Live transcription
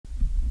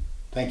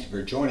Thank you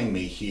for joining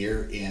me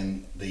here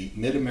in the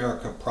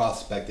Mid-America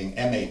Prospecting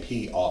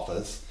MAP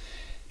office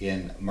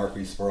in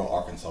Murfreesboro,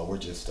 Arkansas. We're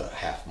just a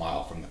half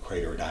mile from the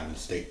Crater of Diamond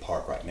State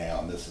Park right now,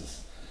 and this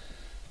is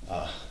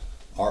our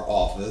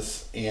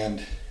office.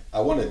 And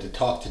I wanted to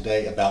talk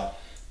today about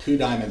two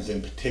diamonds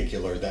in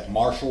particular that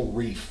Marshall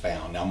Rieff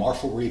found. Now,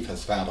 Marshall Rieff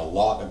has found a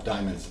lot of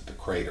diamonds at the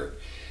crater.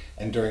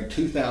 And during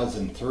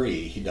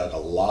 2003, he dug a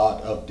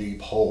lot of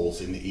deep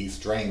holes in the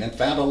East Drain and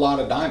found a lot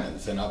of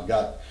diamonds. And I've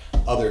got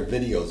other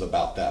videos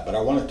about that. But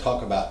I want to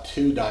talk about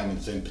two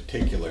diamonds in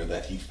particular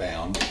that he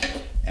found.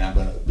 And I'm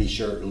going to be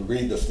sure to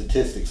read the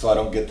statistics so I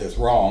don't get this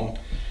wrong.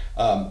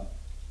 On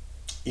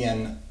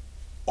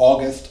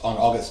August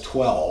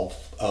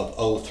 12th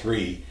of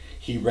 03,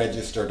 he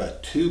registered a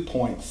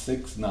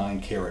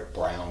 2.69 carat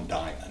brown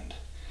diamond.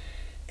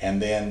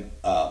 And then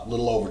a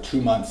little over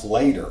 2 months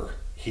later,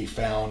 he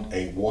found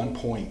a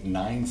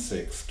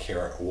 1.96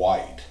 carat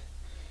white.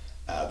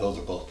 Those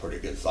are both pretty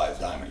good sized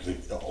diamonds.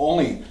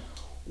 Only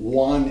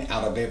one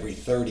out of every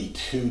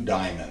 32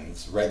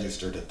 diamonds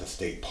registered at the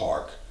state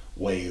park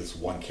weighs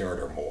 1 carat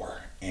or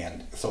more.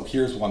 And so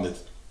here's one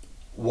that's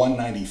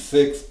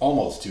 196,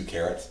 almost 2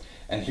 carats.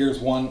 And here's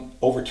one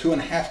over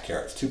 2.5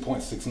 carats,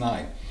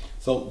 2.69.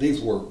 So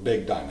these were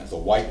big diamonds, a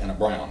white and a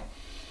brown.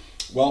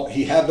 Well,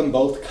 he had them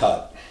both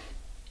cut.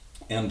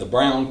 And the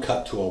brown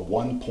cut to a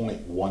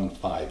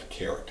 1.15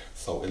 carat.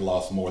 So it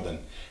lost more than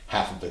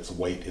half of its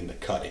weight in the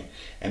cutting.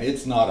 And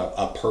it's not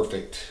a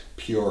perfect,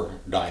 pure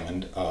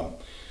diamond.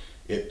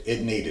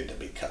 It needed to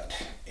be cut.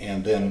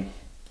 And then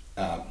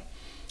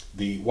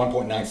the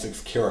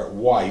 1.96 carat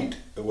white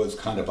was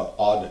kind of an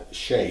odd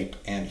shape,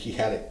 and he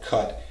had it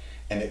cut,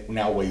 and it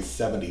now weighs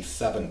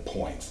 77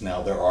 points.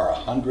 Now there are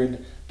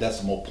 100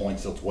 decimal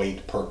points of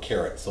weight per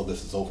carat, so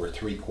this is over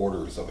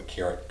 3/4 of a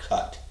carat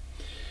cut.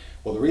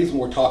 Well, the reason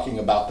we're talking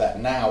about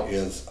that now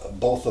is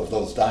both of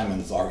those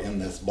diamonds are in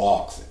this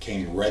box. It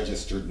came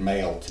registered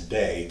mail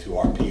today to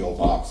our P.O.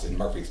 box in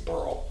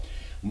Murfreesboro.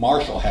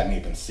 Marshall hadn't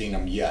even seen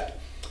them yet.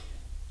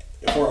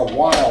 For a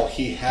while,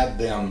 he had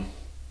them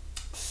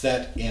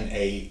set in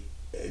a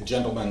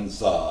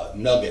gentleman's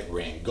nugget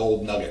ring,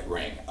 gold nugget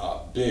ring,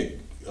 a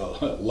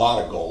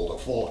lot of gold, a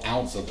full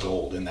ounce of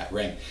gold in that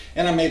ring.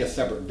 And I made a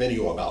separate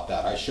video about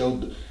that. I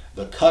showed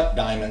the cut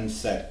diamonds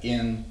set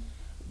in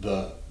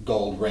the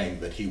gold ring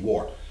that he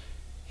wore.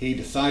 He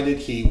decided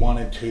he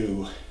wanted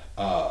to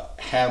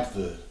have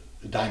the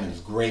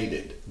diamonds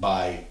graded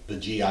by the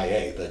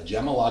GIA, the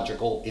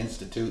Gemological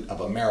Institute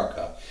of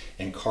America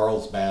in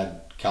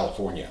Carlsbad,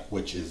 California,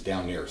 which is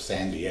down near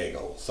San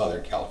Diego,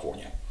 Southern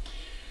California.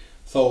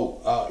 So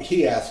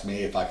he asked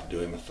me if I could do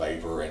him a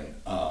favor and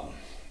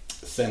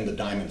send the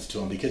diamonds to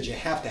him, because you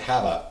have to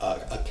have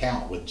a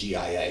account with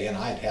GIA, and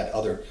I had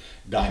other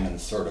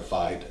diamonds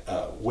certified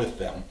with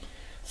them.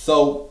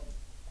 So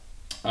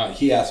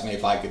he asked me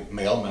if I could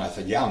mail them, and I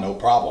said, yeah, no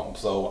problem.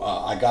 So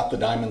I got the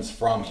diamonds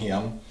from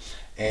him,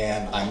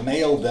 and I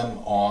mailed them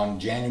on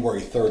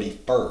January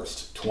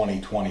 31st,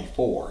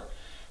 2024.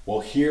 Well,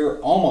 here,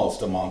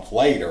 almost a month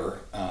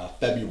later,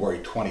 February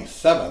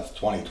 27th,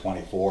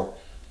 2024,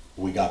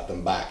 we got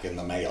them back in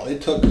the mail.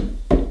 It took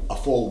a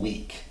full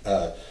week.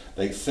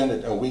 They sent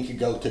it a week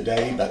ago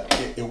today, but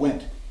it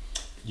went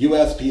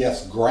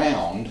USPS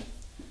ground,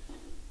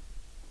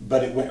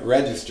 but it went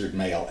registered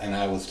mail, and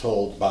I was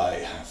told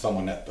by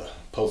someone at the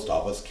post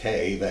office,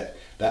 Kay,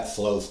 that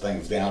slows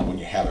things down when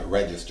you have it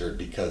registered,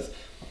 because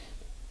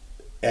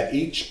at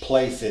each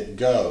place it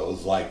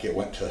goes, like it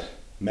went to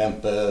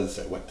Memphis,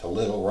 it went to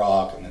Little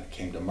Rock, and then it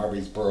came to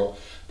Murfreesboro,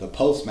 the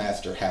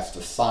postmaster has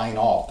to sign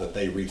off that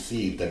they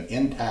received an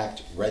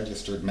intact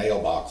registered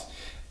mailbox.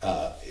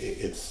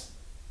 It's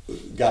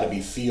got to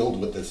be sealed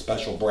with this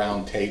special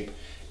brown tape,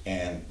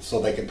 and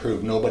so they can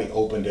prove nobody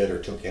opened it or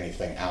took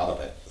anything out of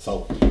it.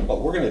 So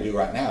what we're going to do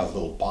right now is a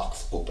little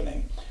box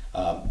opening.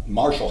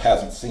 Marshall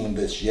hasn't seen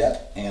this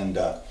yet, and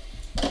I'm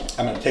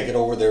going to take it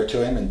over there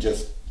to him and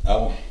just,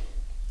 as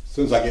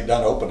soon as I get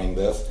done opening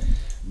this,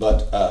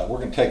 but we're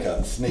going to take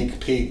a sneak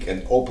peek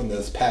and open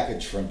this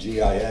package from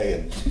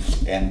GIA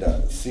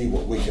and see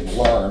what we can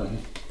learn.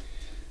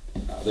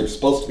 There's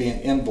supposed to be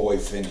an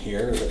invoice in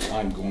here that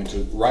I'm going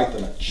to write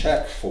them a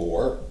check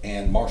for,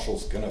 and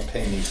Marshall's going to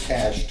pay me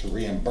cash to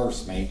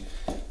reimburse me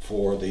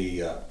for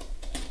the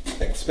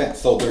expense.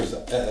 So there's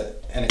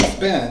an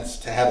expense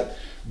to have it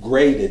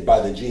graded by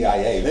the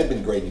GIA. They've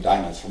been grading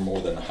diamonds for more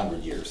than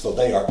 100 years, so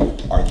they are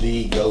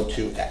the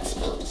go-to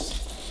experts.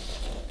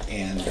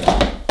 And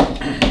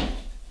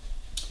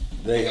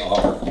they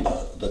are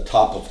the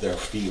top of their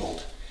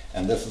field.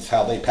 And this is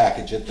how they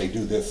package it. They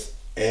do this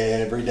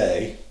every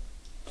day.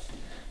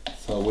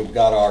 So we've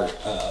got our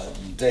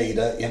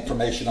data,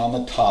 information on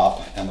the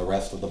top, and the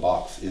rest of the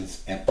box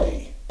is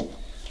empty.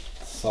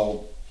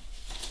 So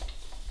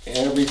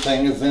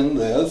everything is in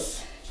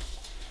this.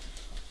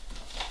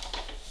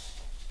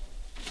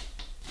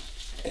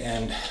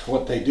 And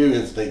what they do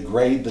is they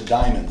grade the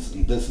diamonds,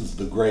 and this is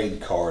the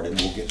grade card, and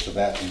we'll get to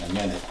that in a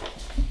minute.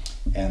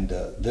 And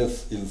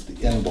this is the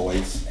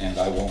invoice, and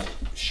I won't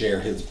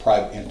share his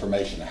private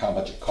information of how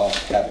much it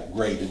costs to have it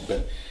graded,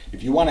 but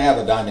if you want to have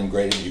a diamond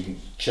graded, you can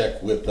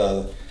check with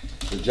the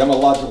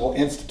Gemological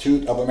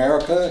Institute of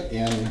America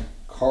in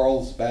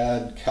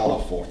Carlsbad,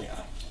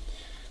 California.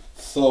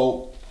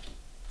 So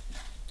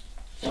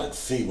let's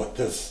see what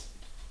this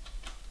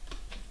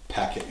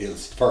packet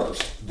is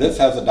first. This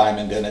has a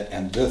diamond in it,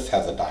 and this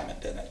has a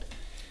diamond in it.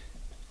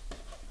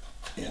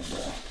 And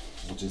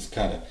we'll just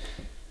kind of,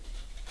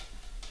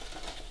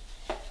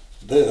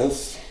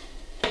 this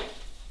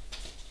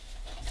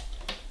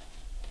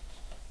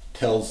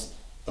tells,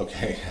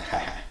 okay,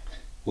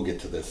 we'll get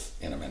to this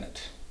in a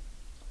minute.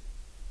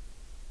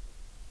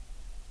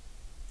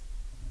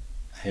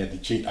 I had to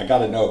cheat. I got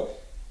to know.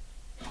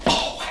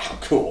 Oh, wow,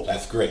 cool.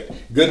 That's great.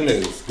 Good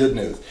news. Good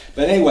news.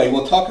 But anyway,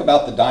 we'll talk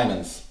about the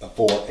diamonds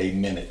for a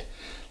minute.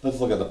 Let's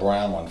look at the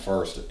brown one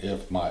first.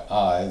 If my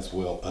eyes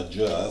will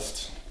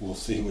adjust, we'll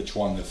see which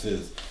one this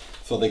is.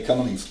 So they come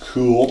in these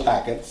cool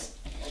packets,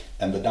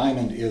 and the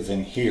diamond is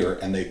in here,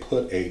 and they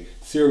put a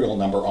serial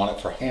number on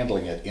it for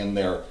handling it in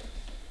their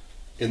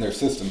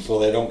system, so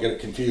they don't get it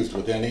confused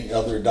with any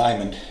other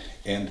diamond.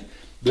 And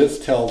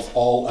this tells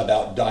all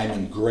about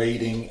diamond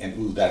grading, and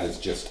ooh, that is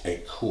just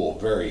a cool,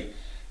 very,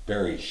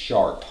 very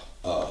sharp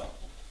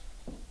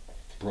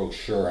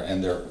brochure,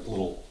 and their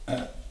little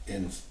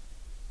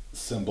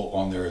symbol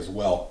on there as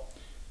well.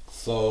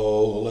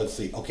 So let's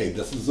see. Okay,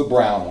 this is the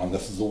brown one.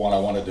 This is the one I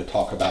wanted to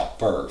talk about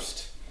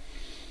first.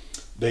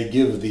 They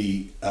give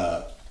the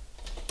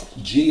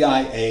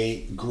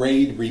GIA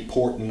grade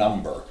report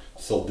number.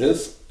 So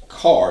this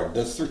card,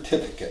 this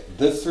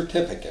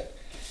certificate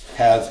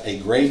has a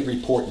grade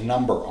report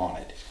number on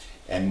it.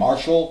 And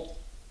Marshall,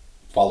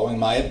 following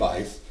my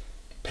advice,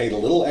 paid a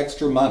little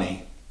extra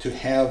money to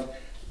have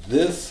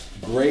this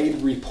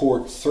grade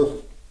report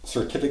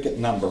certificate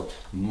number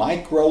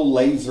micro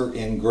laser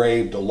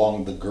engraved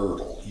along the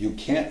girdle. You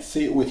can't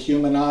see it with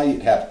human eye.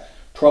 You'd have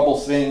trouble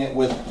seeing it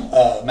with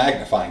a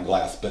magnifying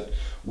glass, but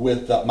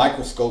with a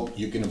microscope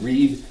you can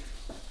read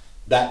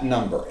that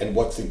number. And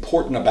what's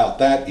important about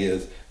that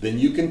is then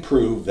you can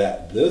prove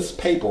that this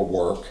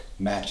paperwork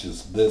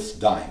matches this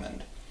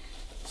diamond.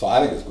 So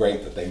I think it's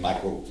great that they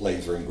micro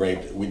laser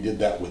engraved it. We did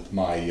that with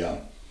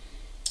my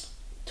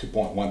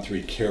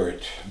 2.13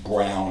 carat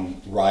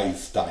brown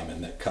rice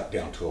diamond that cut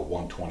down to a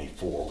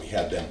 124. We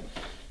had them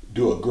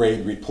do a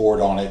grade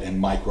report on it and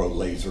micro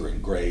laser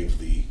engrave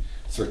the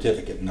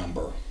certificate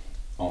number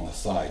on the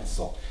side.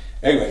 So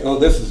anyway, oh,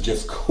 this is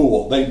just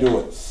cool. They do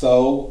it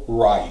so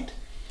right.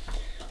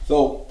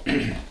 So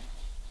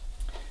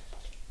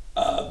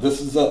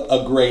this is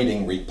a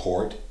grading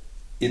report.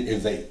 It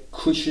is a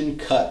cushion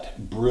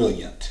cut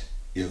brilliant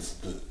is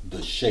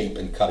the shape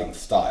and cutting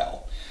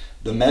style.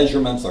 The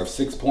measurements are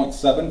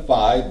 6.75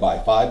 by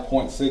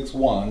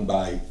 5.61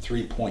 by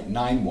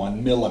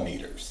 3.91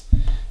 millimeters.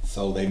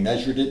 So they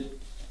measured it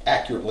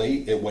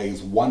accurately. It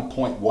weighs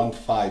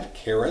 1.15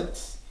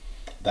 carats.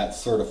 That's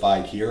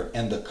certified here.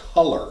 And the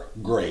color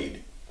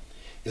grade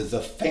is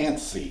a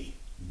fancy,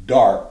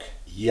 dark,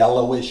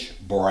 yellowish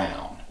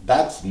brown.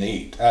 That's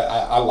neat.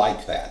 I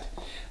like that.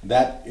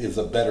 That is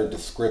a better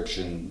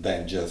description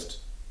than just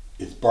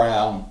it's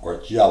brown or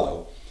it's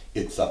yellow.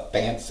 It's a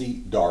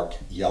fancy, dark,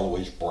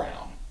 yellowish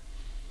brown.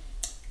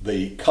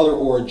 The color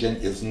origin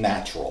is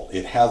natural.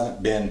 It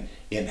hasn't been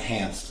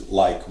enhanced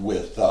like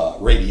with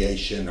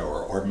radiation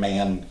or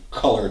man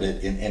colored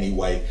it in any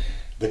way.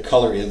 The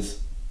color is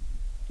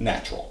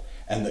natural.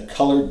 And the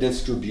color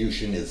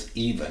distribution is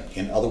even.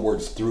 In other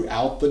words,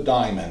 throughout the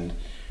diamond,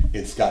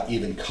 it's got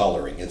even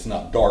coloring. It's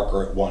not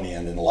darker at one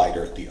end and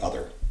lighter at the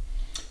other.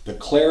 The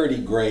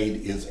clarity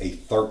grade is a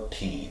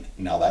 13.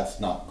 Now that's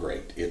not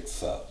great.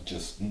 It's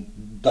just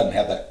doesn't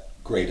have that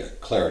great a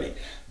clarity.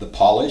 The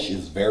polish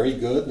is very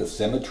good. The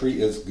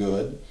symmetry is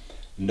good.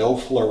 No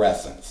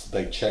fluorescence.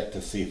 They check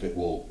to see if it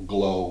will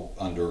glow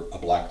under a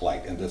black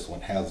light, and this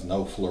one has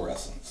no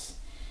fluorescence.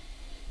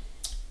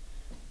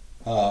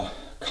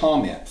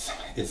 Comments.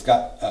 It's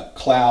got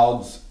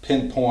clouds,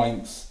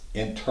 pinpoints,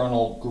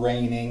 internal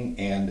graining,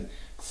 and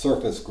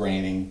surface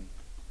graining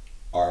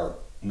are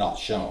not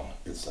shown,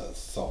 it says.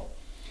 So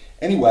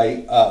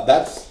anyway,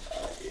 that's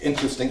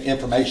interesting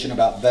information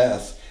about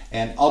this,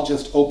 and I'll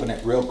just open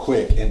it real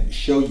quick and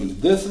show you.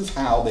 This is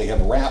how they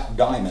have wrapped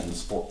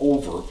diamonds for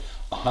over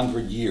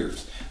 100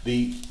 years.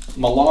 The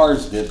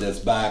Millars did this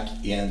back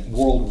in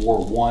World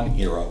War I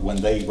era when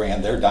they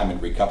ran their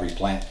diamond recovery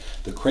plant.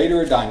 The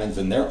Crater of Diamonds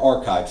in their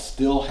archive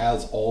still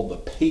has all the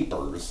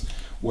papers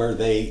where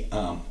they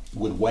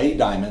would weigh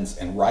diamonds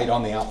and write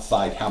on the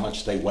outside how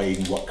much they weighed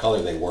and what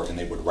color they were, and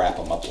they would wrap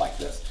them up like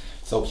this.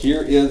 So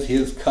here is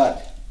his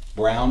cut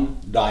brown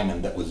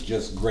diamond that was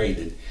just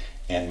graded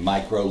and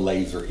micro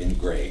laser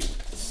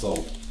engraved.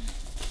 So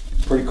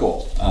pretty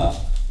cool.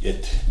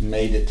 It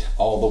made it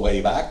all the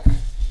way back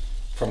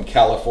from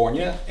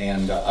California,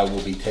 and I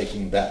will be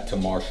taking that to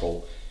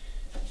Marshall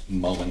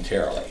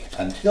momentarily.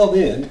 Until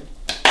then,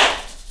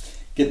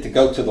 get to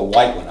go to the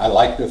white one. I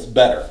like this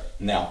better.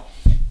 Now,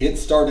 it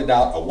started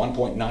out a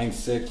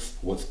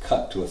 1.96, was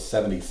cut to a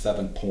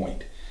 77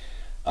 point.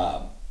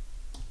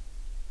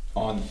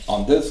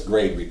 on this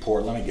grade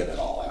report, let me get it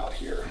all out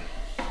here.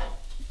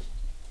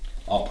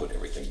 I'll put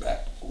everything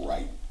back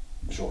right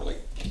shortly.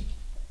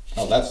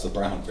 Oh, that's the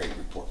brown grade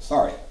report.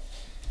 Sorry,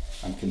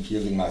 I'm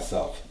confusing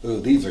myself. Ooh,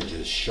 these are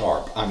just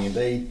sharp. I mean,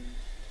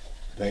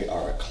 they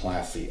are a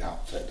classy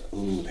outfit.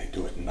 Ooh, they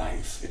do it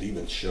nice. It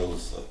even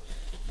shows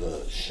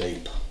the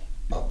shape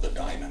of the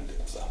diamond.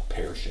 It's a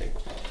pear shape.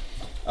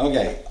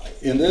 Okay,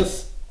 in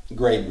this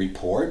grade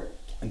report,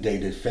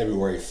 dated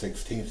February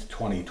 16th,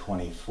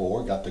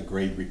 2024, got the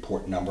grade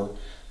report number.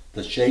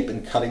 The shape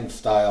and cutting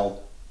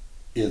style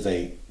is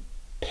a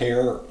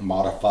pear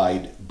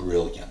modified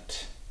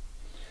brilliant.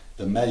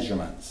 The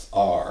measurements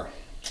are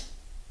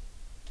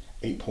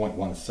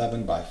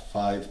 8.17 by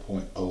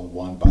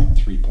 5.01 by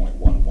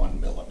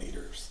 3.11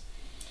 millimeters.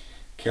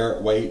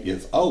 Carat weight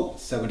is,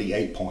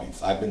 78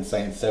 points. I've been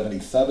saying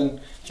 77.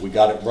 We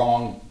got it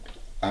wrong.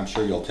 I'm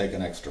sure you'll take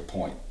an extra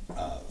point.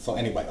 So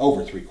anyway,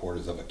 over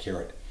 3/4 of a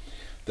carat.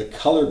 The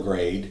color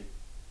grade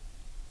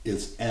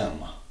is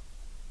M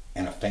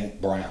and a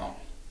faint brown.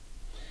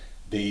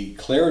 The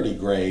clarity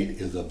grade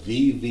is a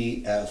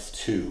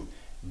VVS2,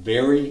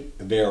 very,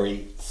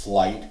 very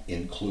slight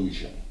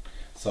inclusion.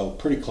 So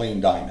pretty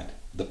clean diamond.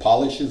 The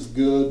polish is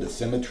good, the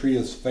symmetry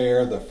is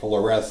fair, the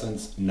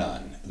fluorescence,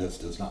 none. This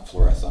does not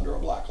fluoresce under a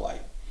black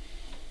light.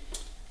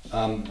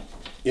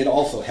 It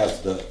also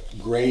has the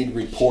grade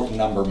report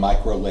number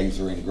micro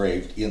laser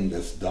engraved in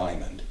this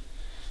diamond.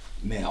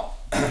 Now,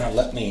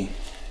 let me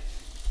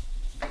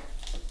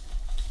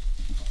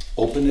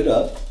open it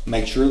up,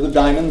 make sure the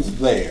diamond's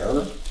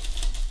there.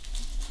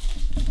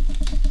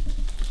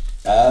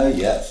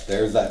 Yes,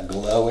 there's that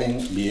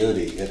glowing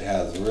beauty. It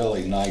has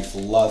really nice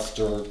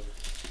luster,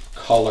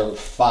 color,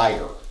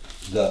 fire.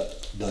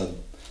 The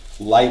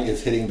light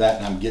is hitting that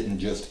and I'm getting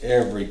just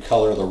every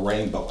color of the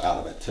rainbow out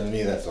of it. To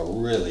me, that's a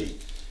really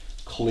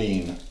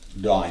clean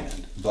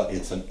diamond, but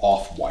it's an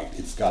off-white.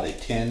 It's got a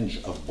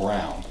tinge of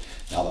brown.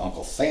 Now, the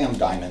Uncle Sam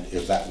diamond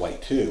is that way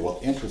too. Well,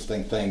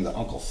 interesting thing, the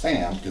Uncle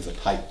Sam is a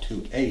type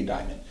 2A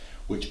diamond,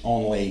 which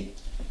only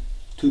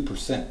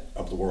 2%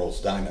 of the world's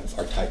diamonds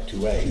are type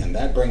 2A. And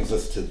that brings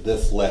us to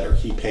this letter.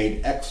 He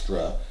paid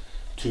extra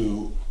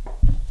to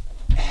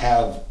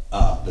have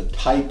the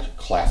type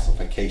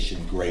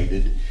classification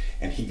graded,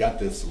 and he got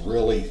this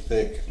really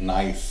thick,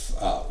 nice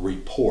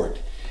report.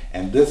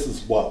 And this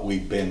is what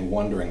we've been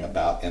wondering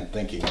about and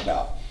thinking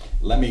about.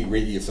 Let me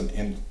read you some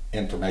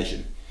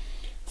information.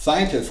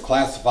 Scientists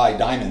classify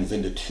diamonds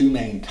into two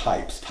main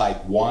types,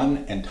 type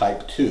 1 and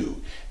type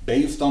 2,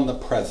 based on the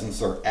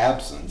presence or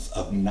absence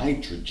of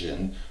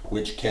nitrogen,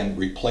 which can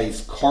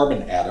replace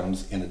carbon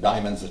atoms in a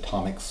diamond's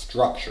atomic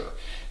structure.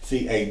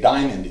 See, a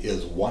diamond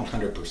is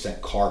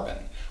 100%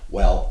 carbon.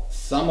 Well,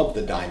 some of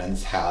the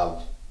diamonds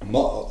have,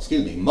 most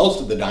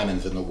of the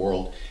diamonds in the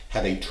world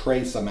have a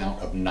trace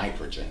amount of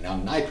nitrogen. Now,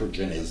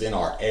 nitrogen is in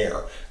our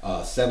air.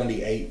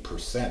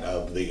 78%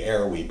 of the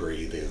air we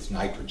breathe is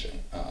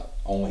nitrogen.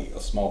 Only a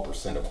small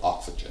percent of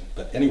oxygen.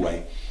 But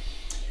anyway,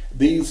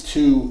 these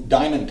two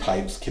diamond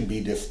types can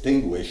be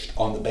distinguished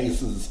on the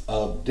basis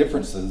of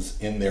differences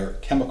in their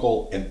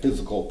chemical and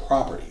physical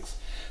properties.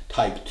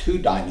 Type 2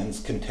 diamonds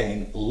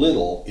contain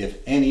little, if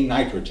any,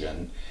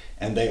 nitrogen,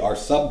 and they are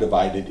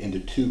subdivided into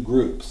two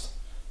groups,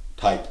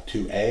 type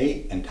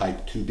 2A and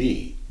type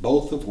 2B,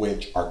 both of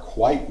which are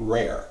quite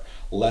rare.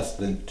 Less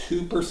than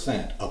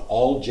 2% of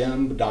all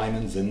gem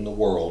diamonds in the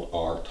world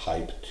are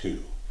type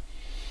 2.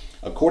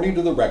 According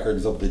to the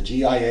records of the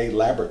GIA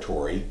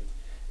laboratory,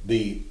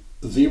 the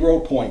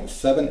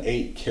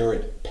 0.78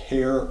 carat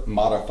pear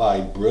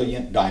modified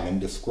brilliant diamond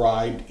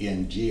described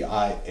in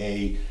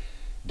GIA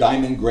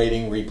diamond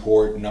grading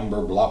report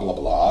number blah blah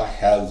blah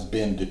has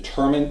been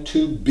determined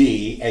to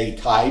be a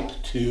type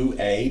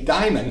 2A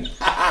diamond.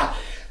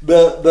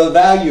 The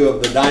value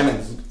of the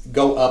diamonds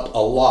go up a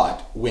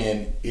lot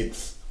when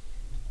it's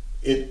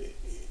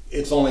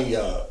only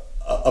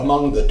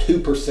among the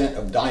 2%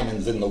 of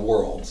diamonds in the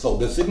world. So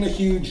this isn't a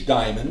huge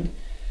diamond,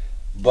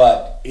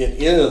 but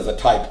it is a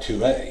type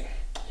 2A.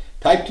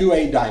 Type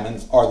 2A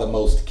diamonds are the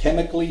most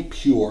chemically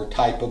pure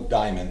type of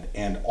diamond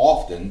and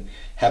often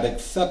have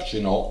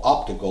exceptional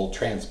optical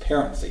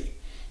transparency.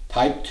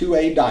 Type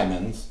 2A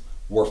diamonds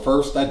were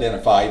first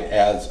identified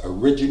as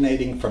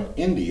originating from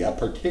India,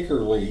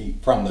 particularly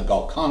from the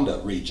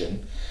Golconda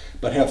region,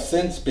 but have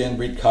since been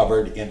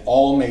recovered in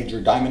all major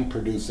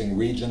diamond-producing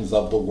regions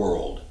of the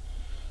world.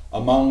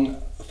 Among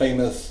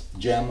famous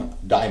gem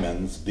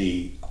diamonds,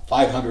 the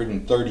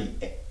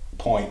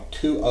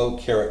 530.20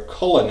 carat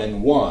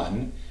Cullinan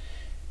 1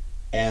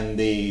 and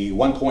the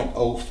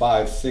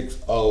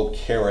 1.0560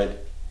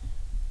 carat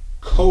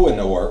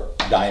Kohinoor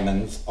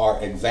diamonds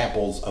are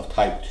examples of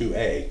type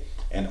 2A,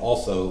 and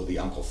also the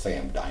Uncle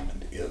Sam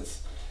diamond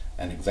is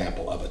an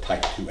example of a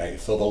type 2A.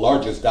 So the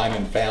largest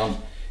diamond found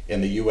in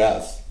the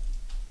US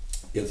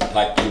is a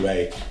type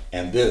 2A,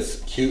 and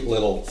this cute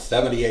little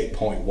 78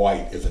 point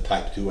white is a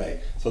type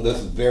 2A. So this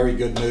is very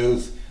good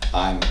news.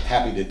 I'm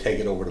happy to take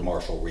it over to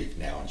Marshall Rieff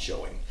now and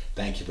show him.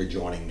 Thank you for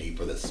joining me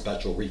for this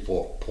special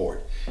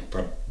report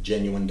from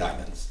Genuine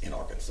Diamonds in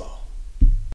Arkansas.